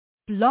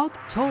Blog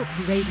Talk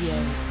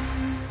Radio.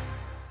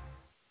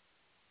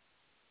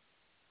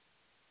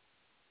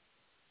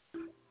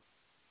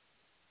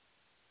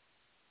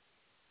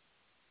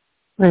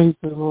 Praise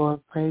the Lord,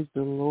 praise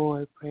the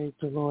Lord, praise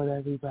the Lord,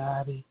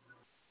 everybody.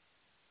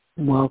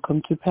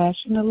 Welcome to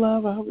Passion of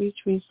Love Outreach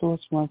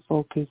Resource One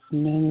Focus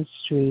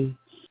Ministry.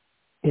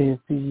 If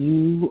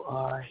you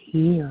are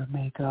here,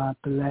 may God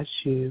bless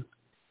you.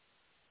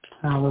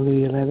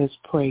 Hallelujah. Let us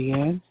pray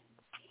in.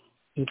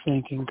 We're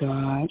thanking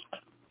God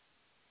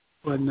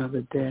for another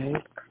day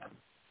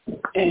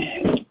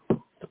and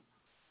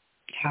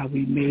how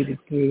we made it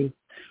through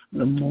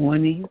the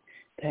morning,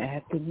 the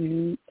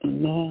afternoon,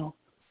 and now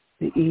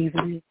the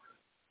evening,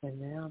 and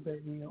now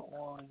that we are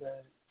on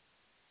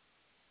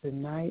the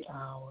night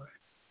hour.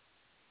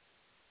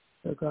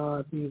 To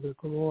God be the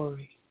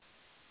glory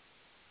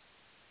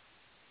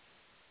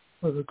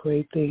for the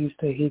great things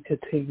that he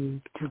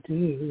continues to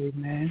do.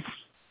 Amen.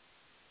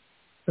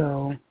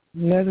 So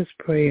let us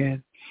pray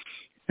in.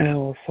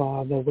 Our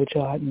Father, which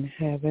art in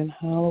heaven,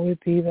 hallowed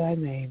be thy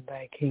name.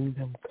 Thy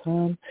kingdom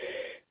come,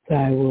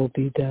 thy will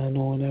be done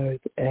on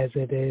earth as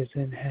it is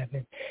in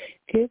heaven.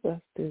 Give us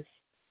this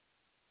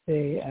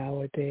day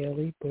our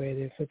daily bread,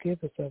 and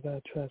forgive us of our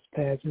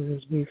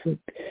trespasses as we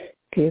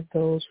forgive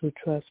those who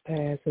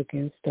trespass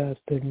against us,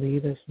 and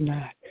lead us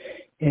not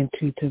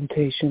into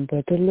temptation,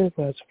 but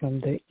deliver us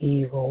from the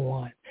evil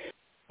one.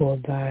 For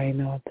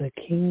thine art the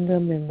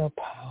kingdom and the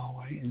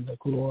power and the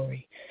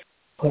glory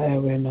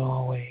forever and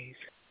always.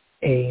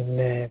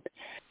 Amen.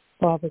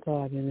 Father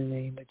God, in the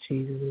name of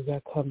Jesus, as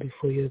I come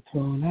before your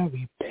throne, I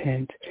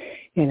repent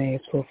and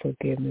ask for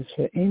forgiveness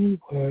for any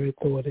word,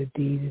 thought, or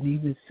deed, and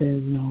even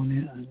sins known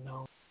and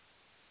unknown.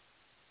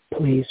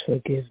 Please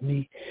forgive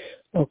me,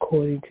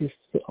 according to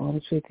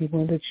Psalm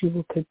 51, that you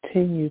will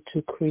continue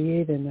to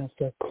create in us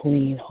a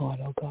clean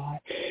heart, O God.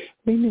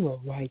 Renew a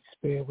right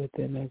spirit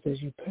within us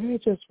as you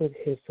purge us with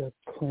hyssop,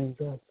 cleanse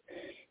us,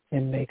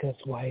 and make us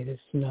white as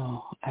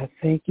snow. I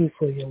thank you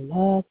for your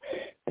love.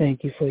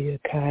 Thank you for your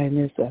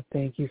kindness. I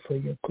thank you for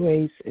your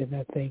grace, and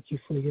I thank you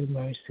for your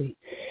mercy.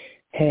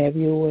 Have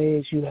your way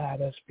as you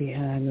hide us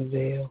behind the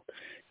veil.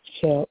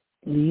 Shall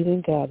lead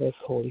and guide us,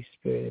 Holy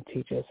Spirit, and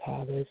teach us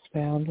how to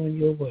expound on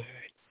your word.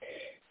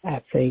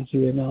 I thank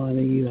you and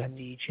honor you. I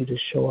need you to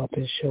show up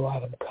and show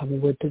out. I'm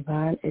coming with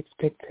divine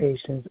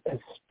expectations,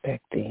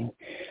 expecting,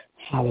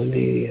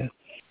 hallelujah,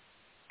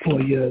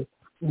 for your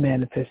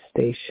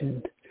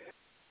manifestation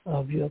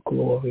of your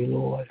glory,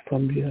 Lord,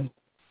 from your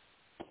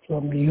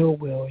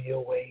will,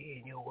 your way,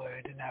 and your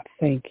word. And I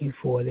thank you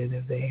for it in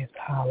advance.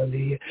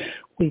 Hallelujah.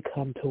 We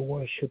come to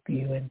worship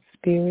you in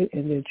spirit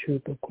and in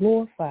truth, to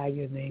glorify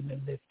your name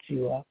and lift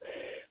you up.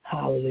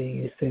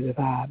 Hallelujah. You said, if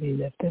I be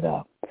lifted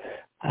up,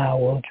 I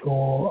will draw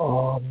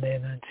all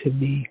men unto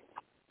me.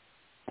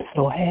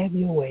 So have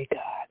your way, God.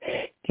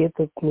 Get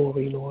the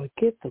glory, Lord.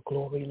 Get the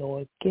glory,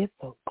 Lord. Get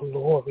the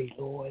glory,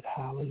 Lord.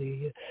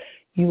 Hallelujah.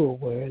 You are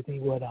worthy.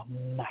 What a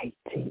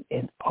mighty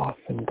and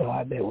awesome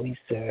God that we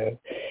serve.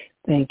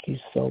 Thank you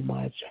so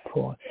much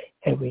for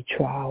every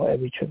trial,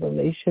 every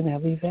tribulation,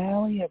 every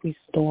valley, every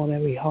storm,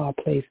 every hard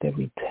place,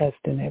 every test,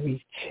 and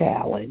every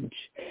challenge.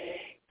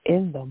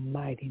 In the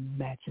mighty,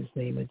 matchless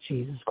name of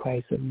Jesus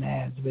Christ of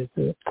Nazareth,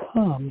 it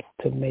comes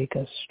to make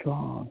us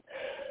strong.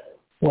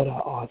 What an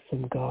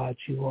awesome God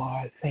you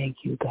are. Thank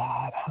you,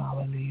 God.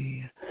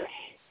 Hallelujah.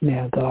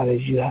 Now, God,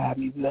 as you hide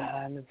me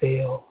behind the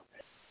veil,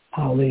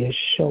 hallelujah,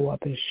 show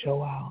up and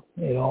show out.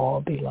 It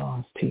all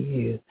belongs to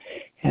you.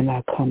 And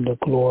I come to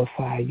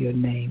glorify your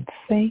name.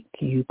 Thank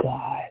you,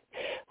 God,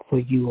 for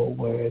you are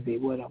worthy.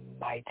 What a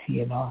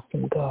mighty and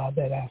awesome God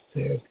that I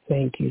serve.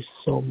 Thank you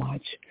so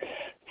much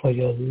for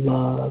your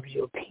love,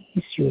 your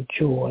peace, your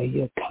joy,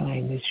 your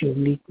kindness, your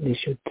meekness,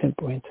 your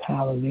temperance.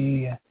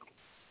 Hallelujah.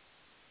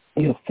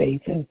 Your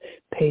faith and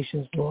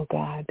patience, Lord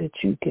God, that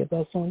you give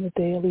us on a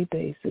daily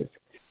basis.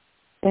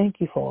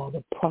 Thank you for all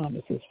the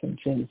promises from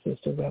Genesis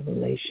to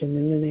Revelation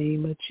in the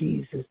name of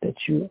Jesus that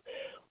you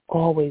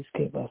always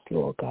give us,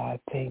 Lord God.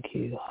 Thank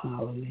you.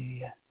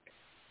 Hallelujah.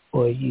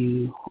 For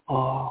you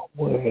are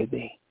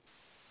worthy.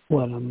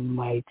 What a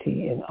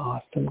mighty and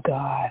awesome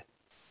God.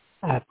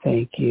 I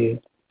thank you.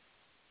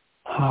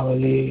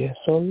 Hallelujah.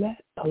 So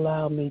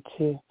allow me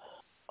to,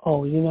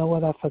 you know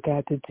what I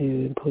forgot to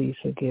do, and please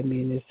forgive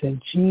me. And it's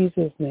in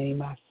Jesus'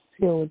 name I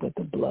seal it with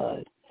the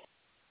blood.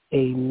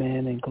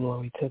 Amen and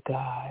glory to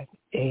God.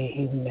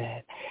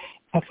 Amen.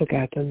 I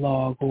forgot to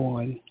log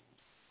on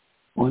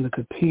the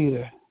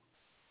computer.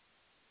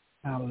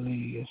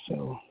 Hallelujah.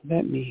 So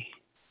let me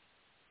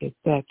get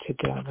that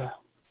together.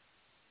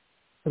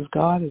 Because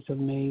God is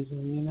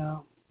amazing, you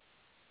know.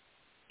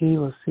 He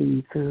will see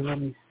you through. Let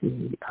me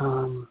see.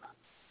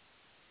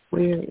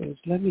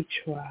 Let me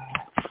try.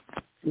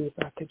 See if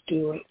I could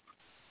do it.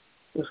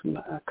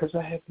 Because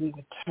I haven't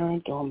even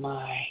turned on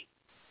my,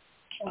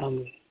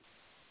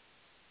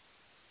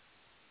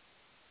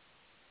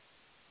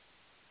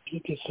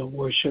 get some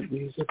worship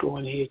music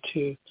on here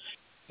too.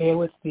 Bear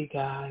with me,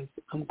 guys.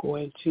 I'm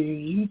going to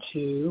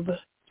YouTube,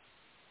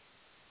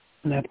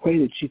 and I pray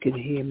that you can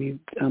hear me.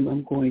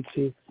 I'm going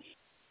to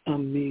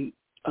mute.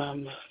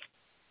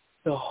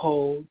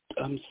 whole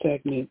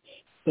segment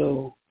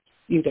so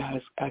you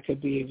guys, I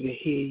could be able to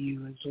hear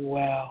you as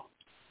well.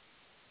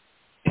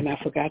 And I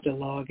forgot to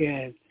log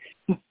in.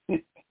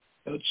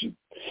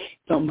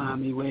 Don't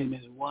mind me. Wait a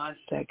minute. 1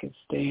 second.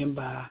 Stand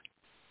by.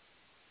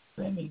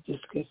 Let me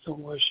just get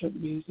some worship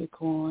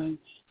music on.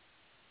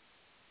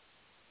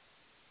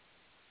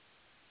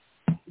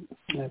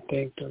 I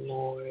thank the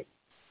Lord.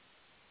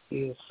 He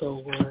is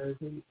so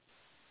worthy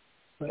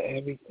for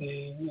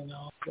everything and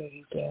all that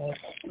he does.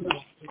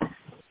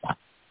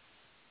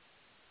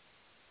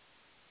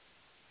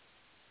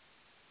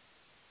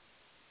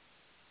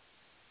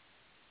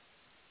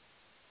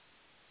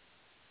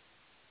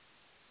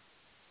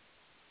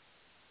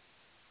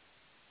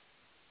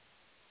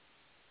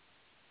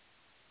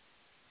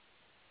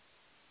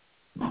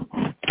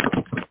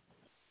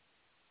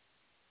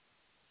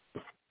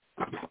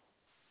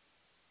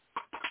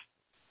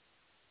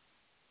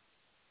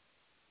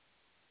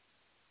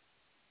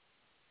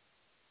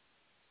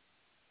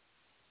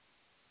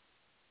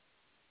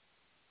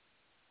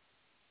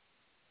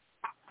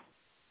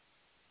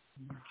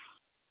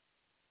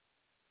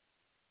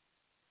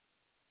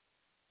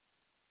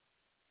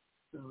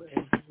 So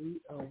as we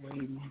are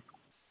waiting,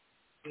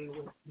 bear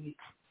with me.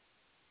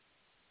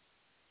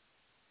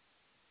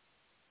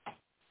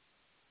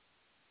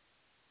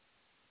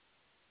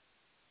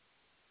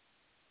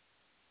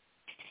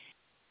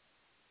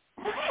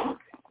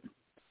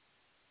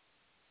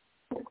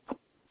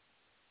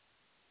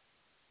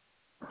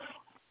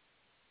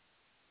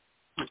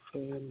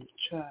 Okay, I'm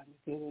trying to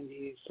get in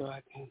here so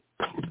I can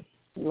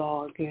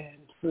log in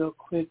real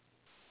quick.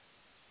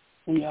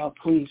 And y'all,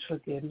 please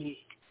forgive me.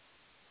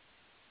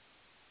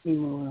 We're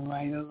moving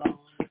right along.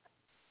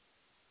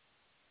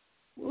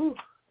 Woo.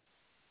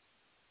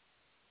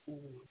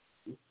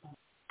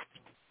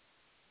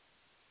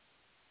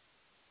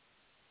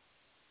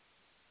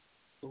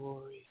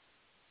 Glory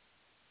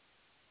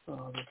for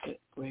all the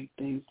great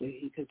things that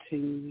he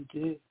continually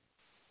did.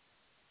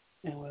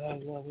 And what I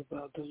love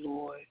about the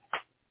Lord,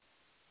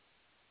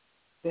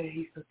 that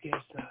he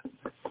forgives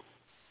us.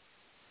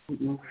 You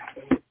know,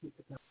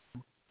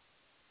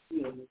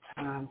 the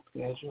time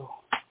schedule.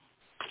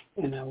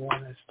 And I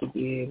want us to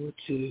be able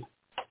to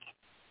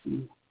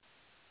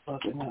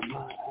plug it up. I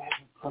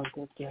haven't plugged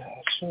up there.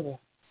 I should have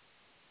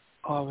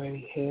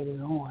already had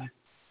it on.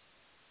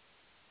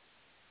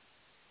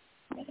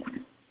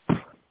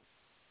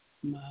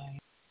 My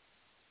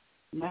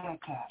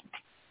laptop.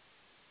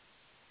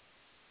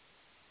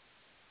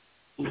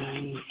 And I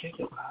didn't think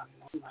about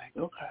it. I'm like,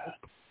 okay.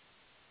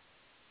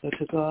 But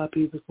to God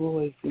be the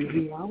glory. See,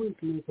 he always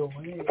make a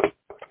way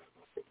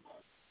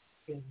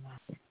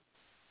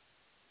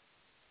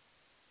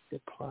to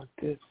plug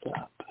this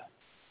up.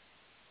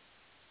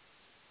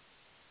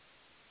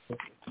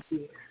 Yeah.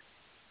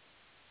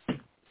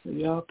 So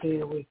y'all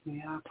bear with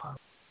me. I apologize.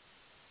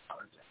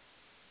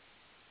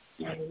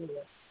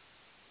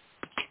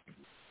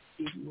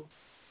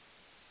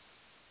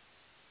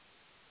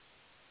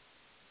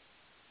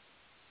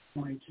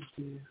 Going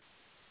to do.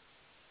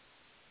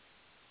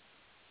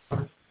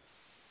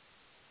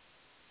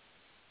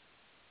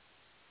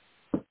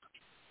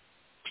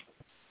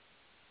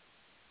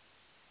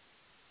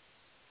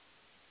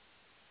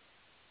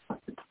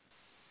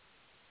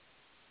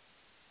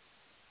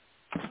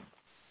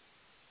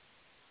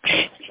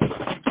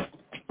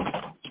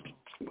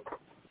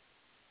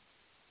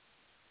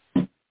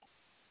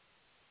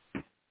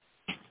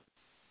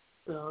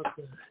 So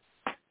good.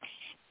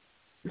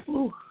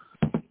 Ooh.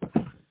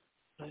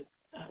 But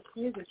I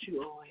pray that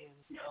you all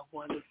have a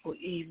wonderful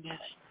evening.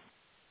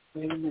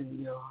 Wait a minute,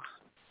 y'all.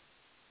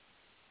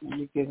 Let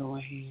me get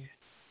on here.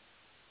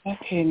 I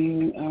can't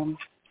even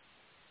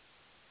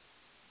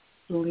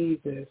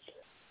believe this.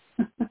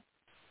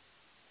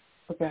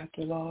 Forgot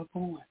to log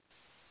on.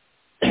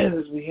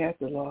 Because we have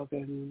to log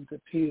in on the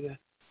computer.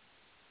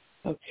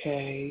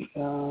 Okay.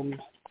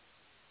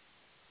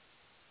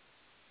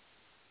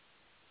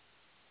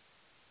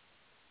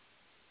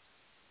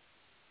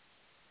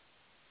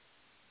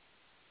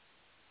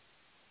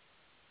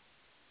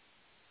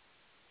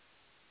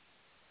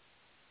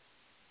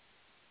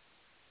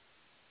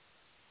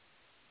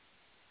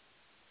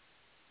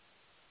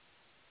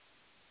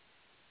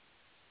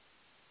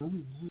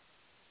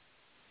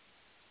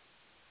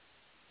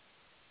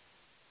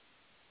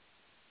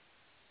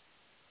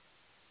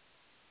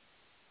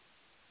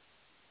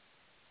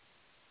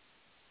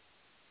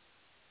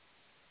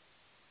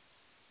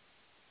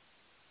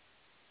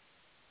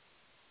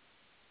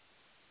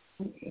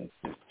 Okay.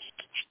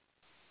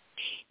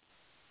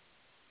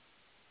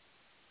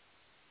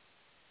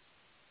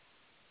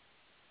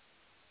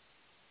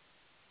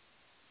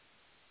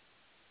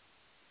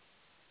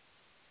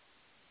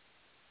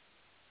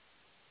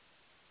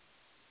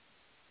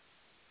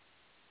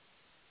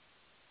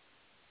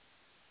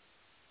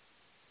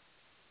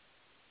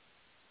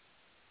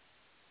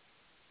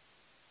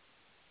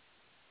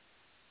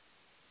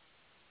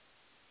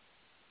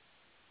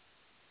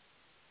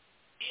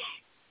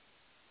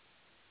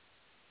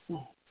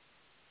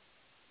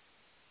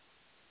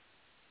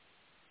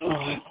 Oh,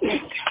 I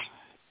think.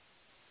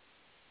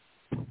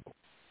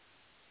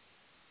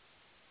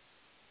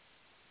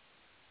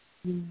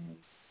 name of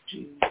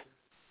Jesus.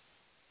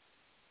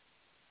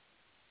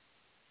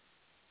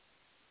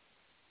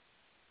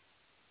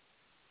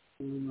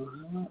 I don't know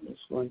how long it's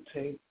going to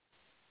take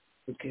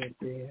to get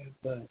there,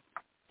 but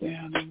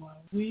down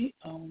while we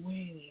are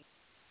waiting,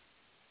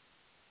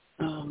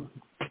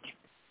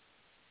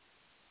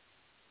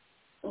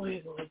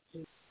 we're going to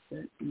do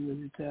that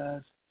really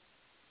does.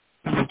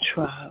 I'm going to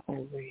try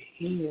over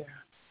here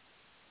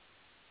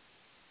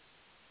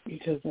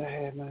because I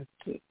had my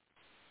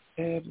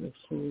tablet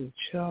fully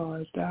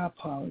charged. I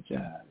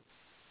apologize.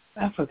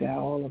 I forgot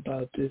all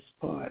about this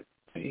part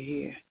right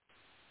here.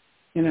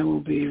 And I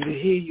won't be able to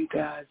hear you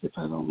guys if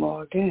I don't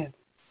log in.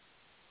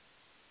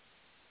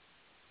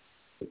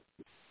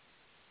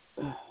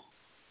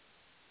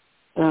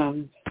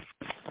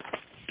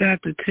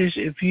 Dr. Tish,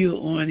 if you're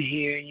on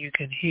here and you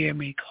can hear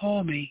me,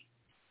 call me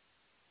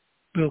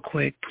real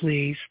quick,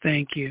 please.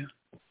 Thank you.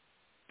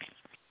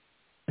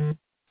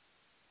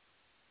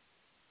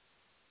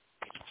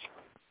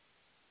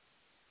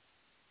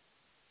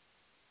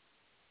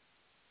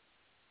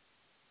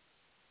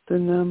 The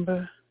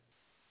number?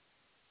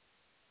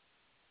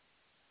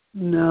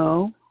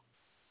 No.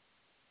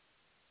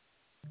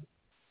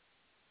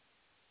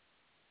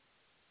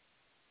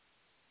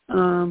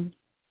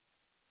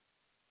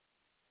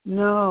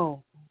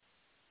 No.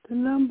 The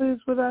number is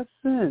what I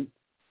sent.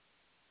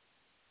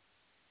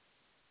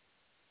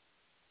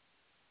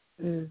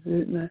 Is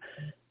it not?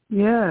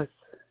 Yes.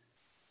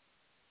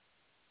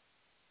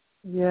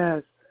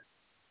 Yes.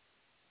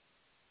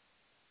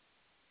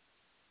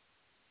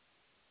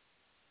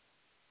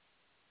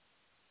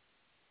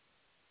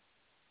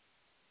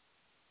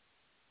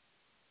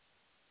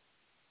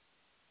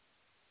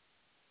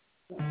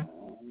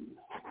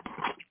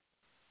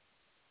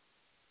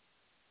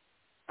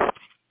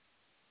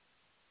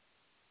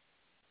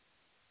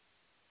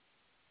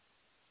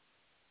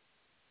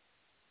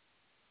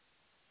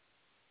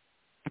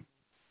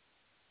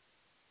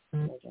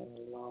 I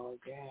gotta log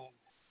in.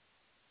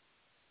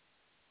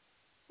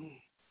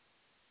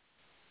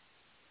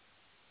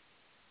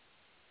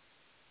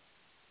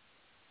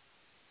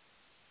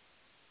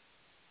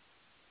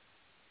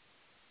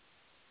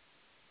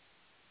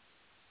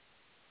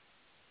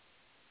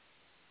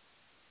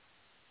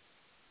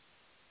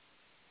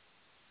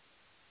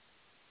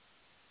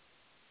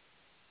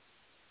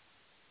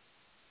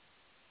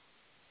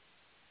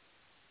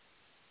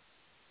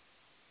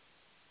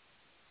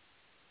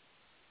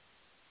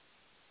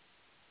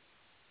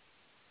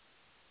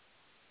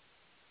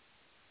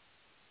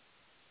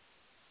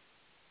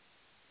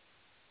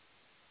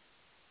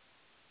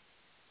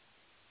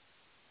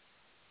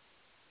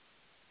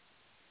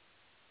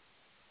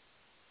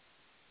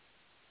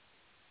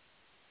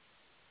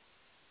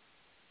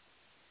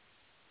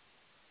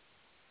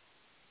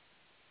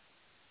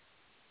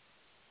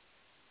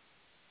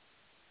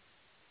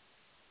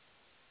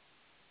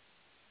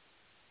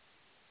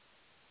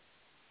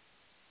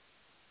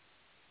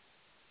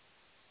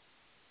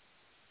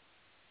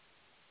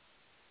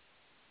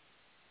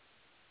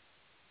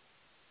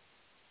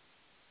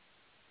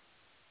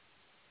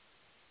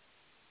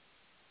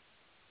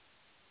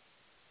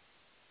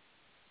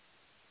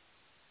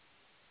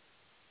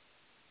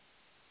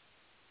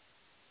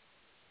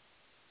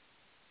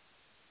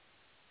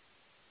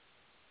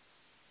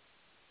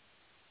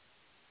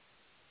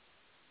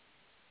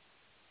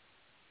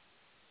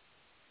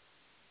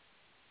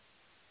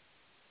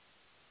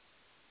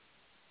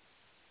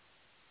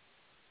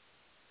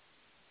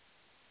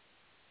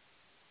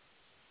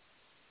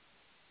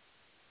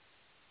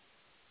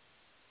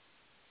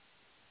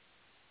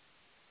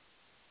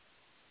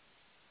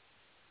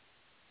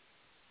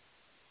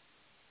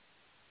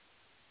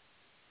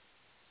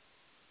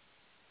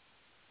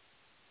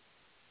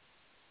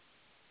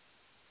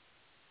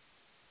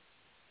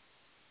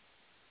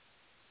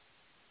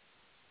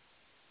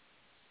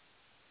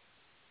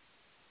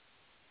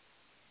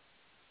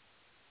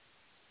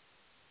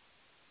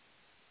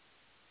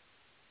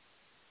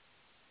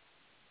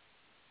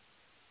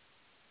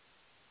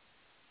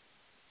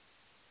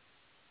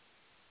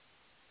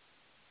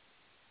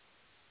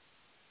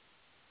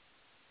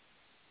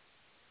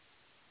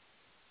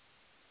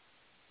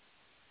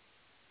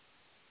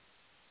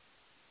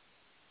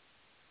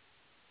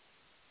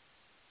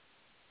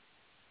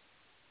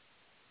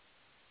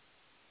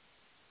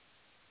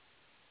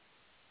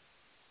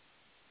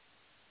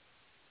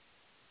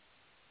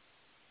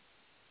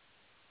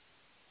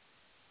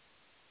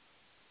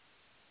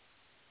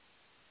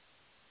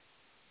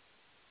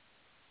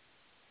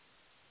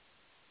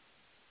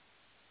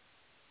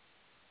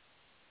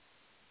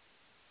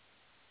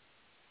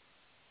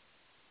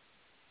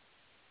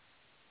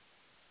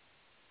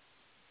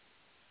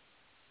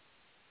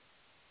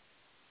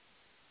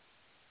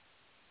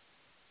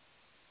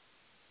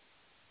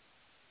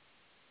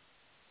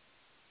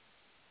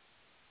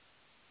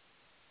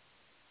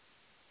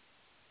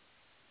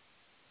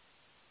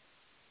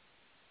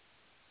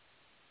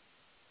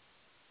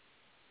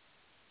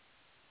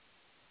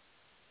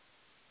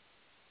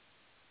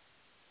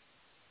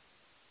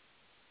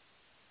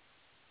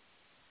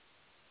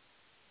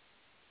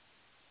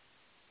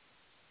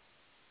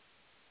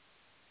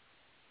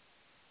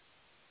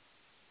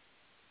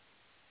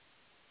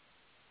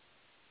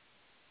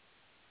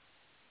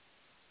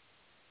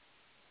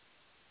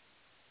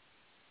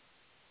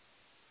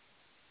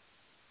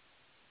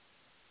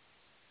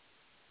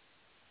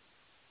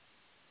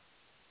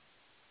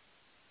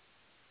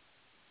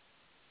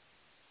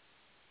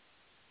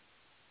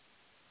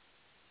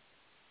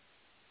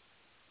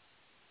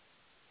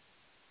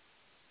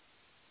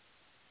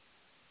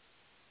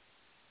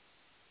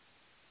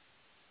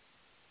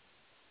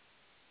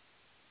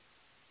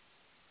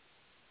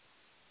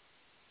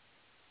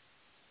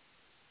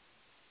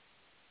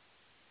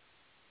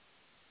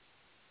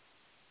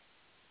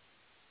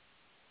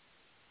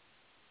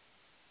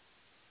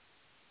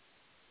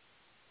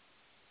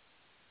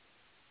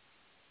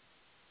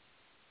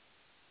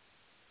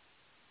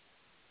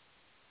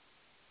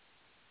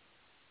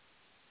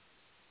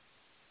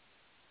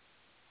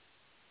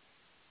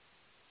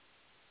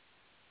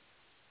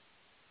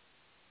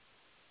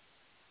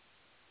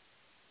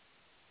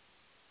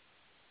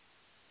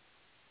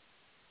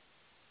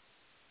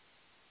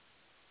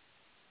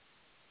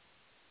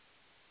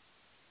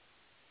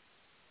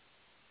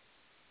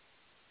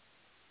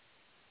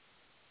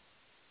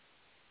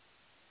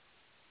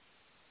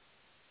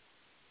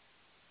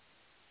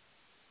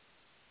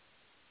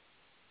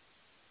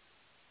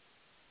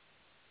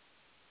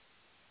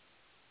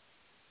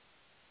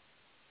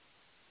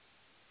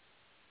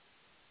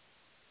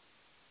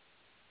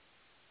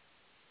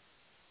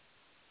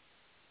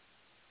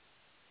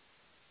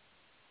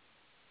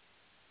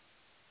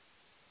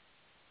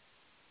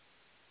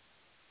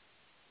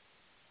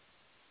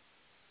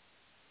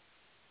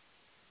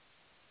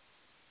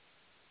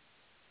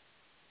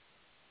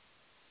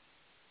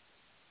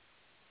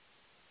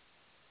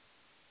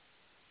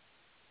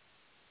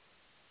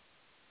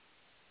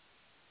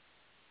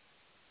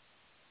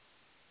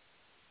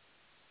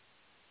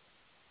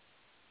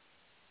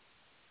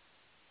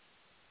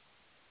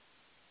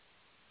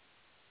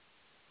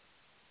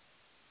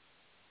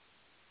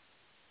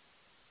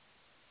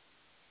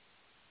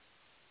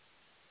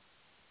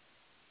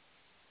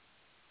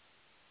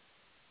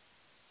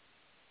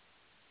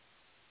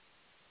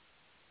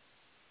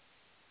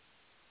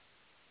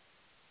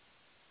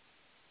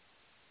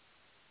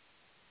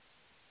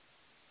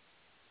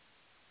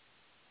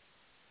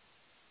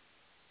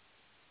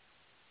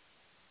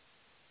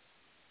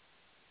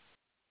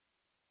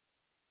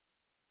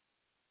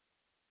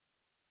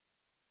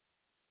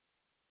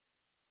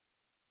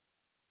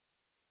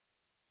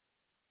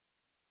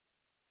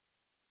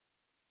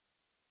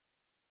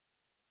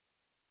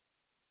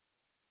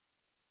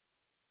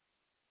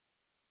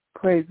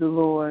 Praise the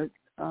Lord.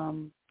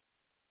 Pastor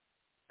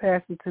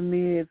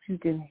Tamia, if you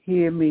can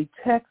hear me,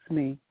 text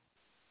me.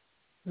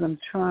 I'm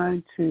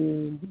trying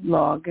to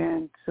log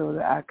in so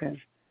that I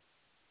can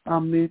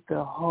unmute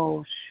the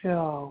whole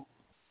show.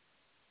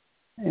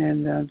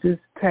 And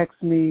just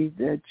text me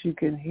that you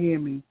can hear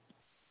me.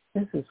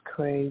 This is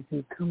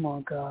crazy. Come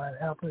on, God.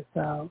 Help us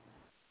out.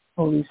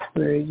 Holy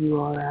Spirit, you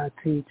are our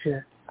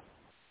teacher.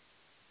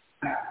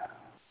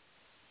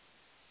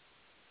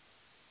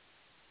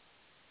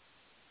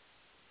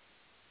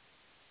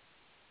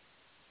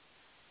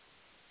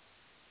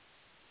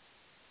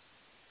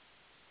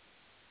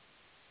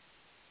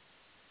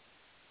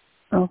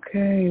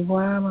 Okay,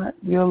 why am I?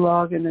 Your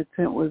login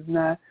attempt was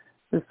not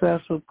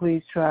successful.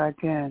 Please try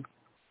again.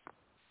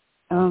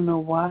 I don't know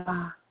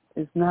why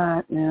it's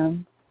not MKSCEG.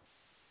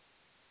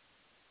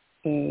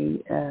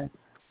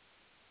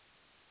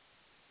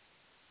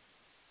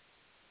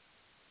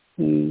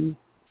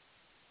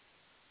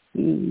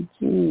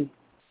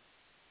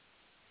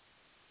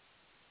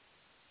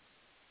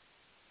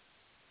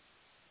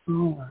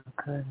 Oh my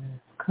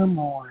goodness! Come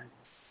on!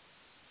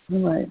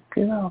 I'm like,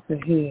 get off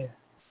of here!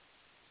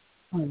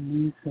 Oh,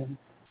 nuisance!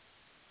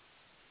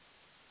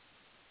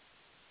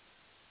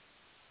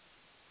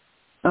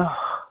 Oh.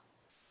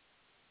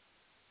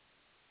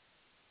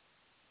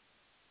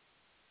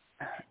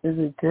 Is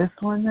it this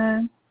one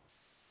then?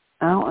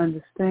 I don't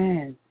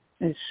understand.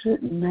 It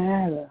shouldn't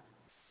matter.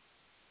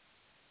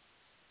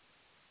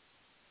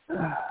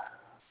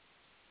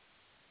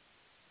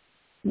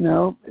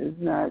 Nope, it's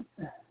not.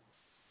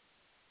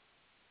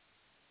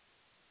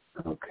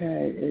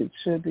 Okay, it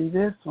should be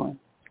this one.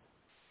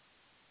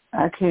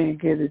 I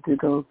can't get it to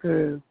go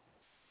through.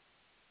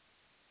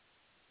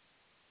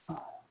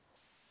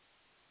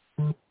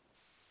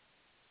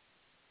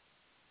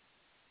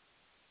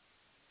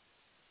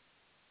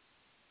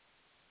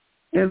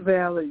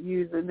 Invalid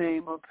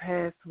username or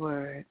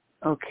password.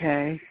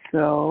 Okay,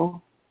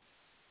 so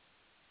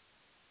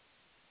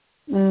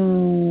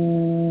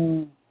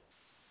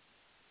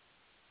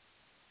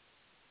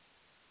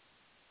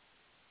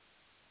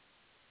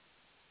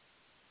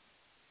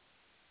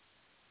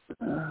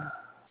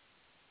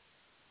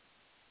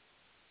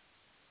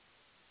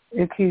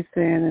it keeps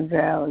saying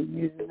invalid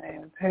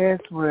username and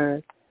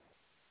password.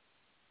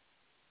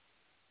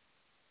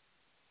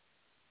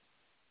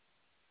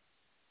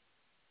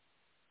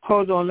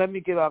 Hold on, let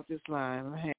me get off this line.